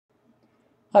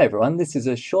Hi everyone, this is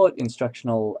a short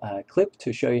instructional clip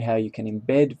to show you how you can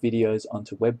embed videos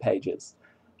onto web pages.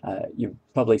 You've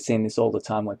probably seen this all the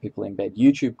time where people embed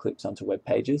YouTube clips onto web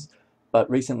pages, but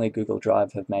recently Google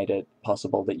Drive have made it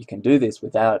possible that you can do this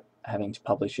without having to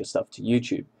publish your stuff to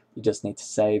YouTube. You just need to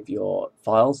save your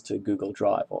files to Google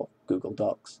Drive or Google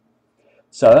Docs.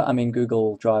 So I'm in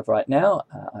Google Drive right now.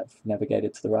 I've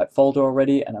navigated to the right folder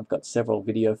already and I've got several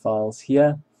video files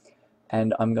here.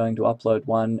 And I'm going to upload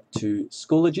one to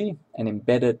Schoology and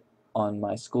embed it on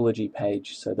my Schoology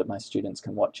page so that my students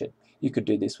can watch it. You could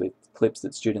do this with clips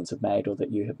that students have made or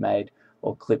that you have made,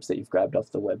 or clips that you've grabbed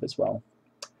off the web as well.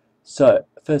 So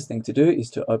first thing to do is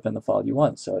to open the file you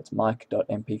want. So it's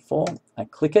mic.mp4. I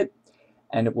click it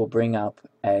and it will bring up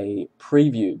a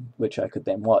preview which I could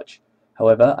then watch.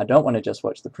 However, I don't want to just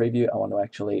watch the preview, I want to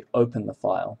actually open the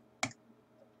file.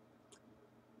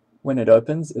 When it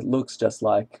opens, it looks just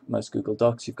like most Google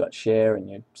Docs. You've got share and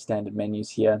your standard menus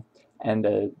here, and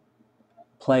a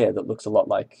player that looks a lot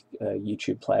like a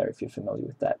YouTube player if you're familiar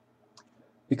with that.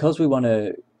 Because we want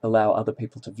to allow other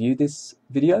people to view this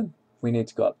video, we need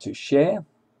to go up to share,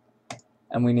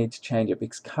 and we need to change it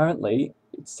because currently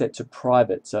it's set to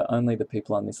private, so only the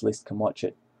people on this list can watch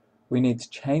it. We need to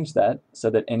change that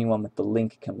so that anyone with the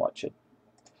link can watch it.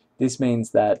 This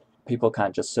means that people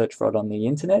can't just search for it on the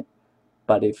internet,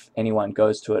 but if anyone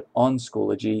goes to it on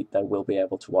Schoology, they will be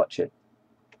able to watch it.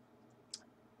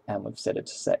 And we've set it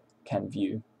to set can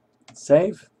view.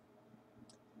 Save.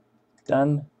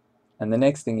 Done. And the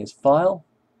next thing is file,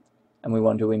 and we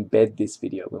want to embed this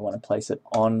video. We want to place it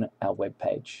on our web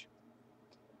page.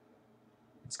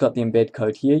 It's got the embed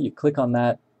code here. You click on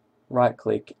that, right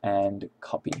click and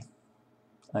copy.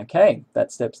 Okay,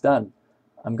 that step's done.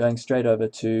 I'm going straight over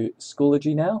to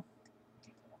Schoology now.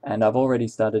 And I've already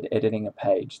started editing a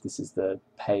page. This is the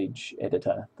page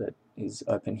editor that is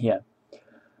open here.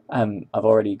 I've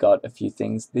already got a few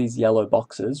things. These yellow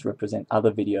boxes represent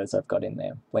other videos I've got in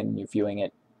there. When you're viewing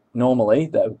it normally,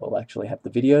 they will actually have the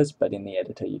videos, but in the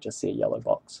editor you just see a yellow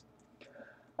box.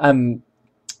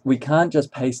 We can't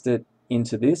just paste it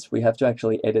into this. We have to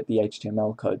actually edit the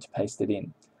HTML code to paste it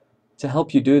in. To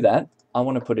help you do that, I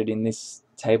want to put it in this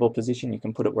table position. You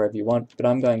can put it wherever you want, but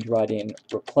I'm going to write in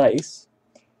replace,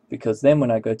 because then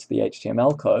when I go to the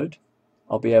HTML code,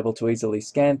 I'll be able to easily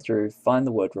scan through, find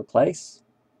the word replace,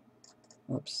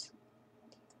 oops,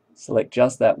 select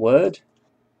just that word,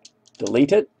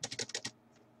 delete it,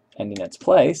 and in its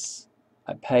place,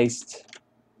 I paste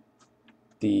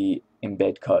the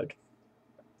embed code.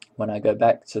 When I go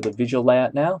back to the visual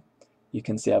layout now, you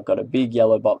can see I've got a big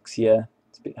yellow box here.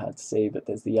 It's a bit hard to see, but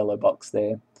there's the yellow box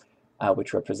there,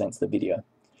 which represents the video.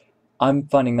 I'm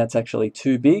finding that's actually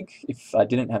too big. If I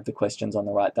didn't have the questions on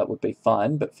the right, that would be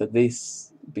fine, but for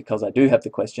this, because I do have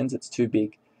the questions, it's too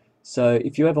big. So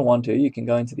if you ever want to, you can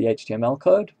go into the HTML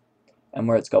code, and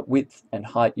where it's got width and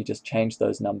height, you just change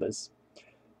those numbers.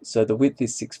 So the width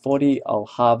is 640, I'll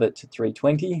halve it to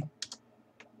 320,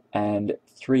 and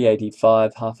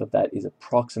 385, half of that is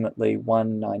approximately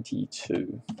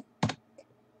 192,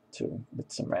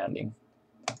 with some rounding.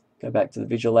 Go back to the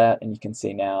visual layout, and you can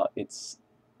see now it's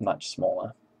much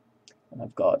smaller, and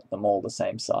I've got them all the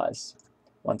same size.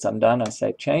 Once I'm done, I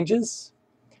save changes,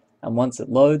 and once it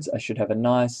loads, I should have a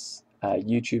nice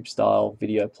YouTube style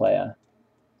video player.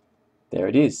 There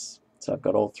it is. So I've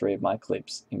got all three of my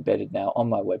clips embedded now on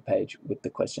my webpage with the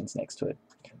questions next to it.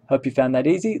 Hope you found that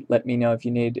easy. Let me know if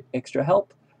you need extra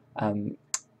help,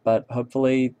 but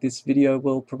hopefully this video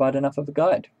will provide enough of a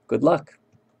guide. Good luck.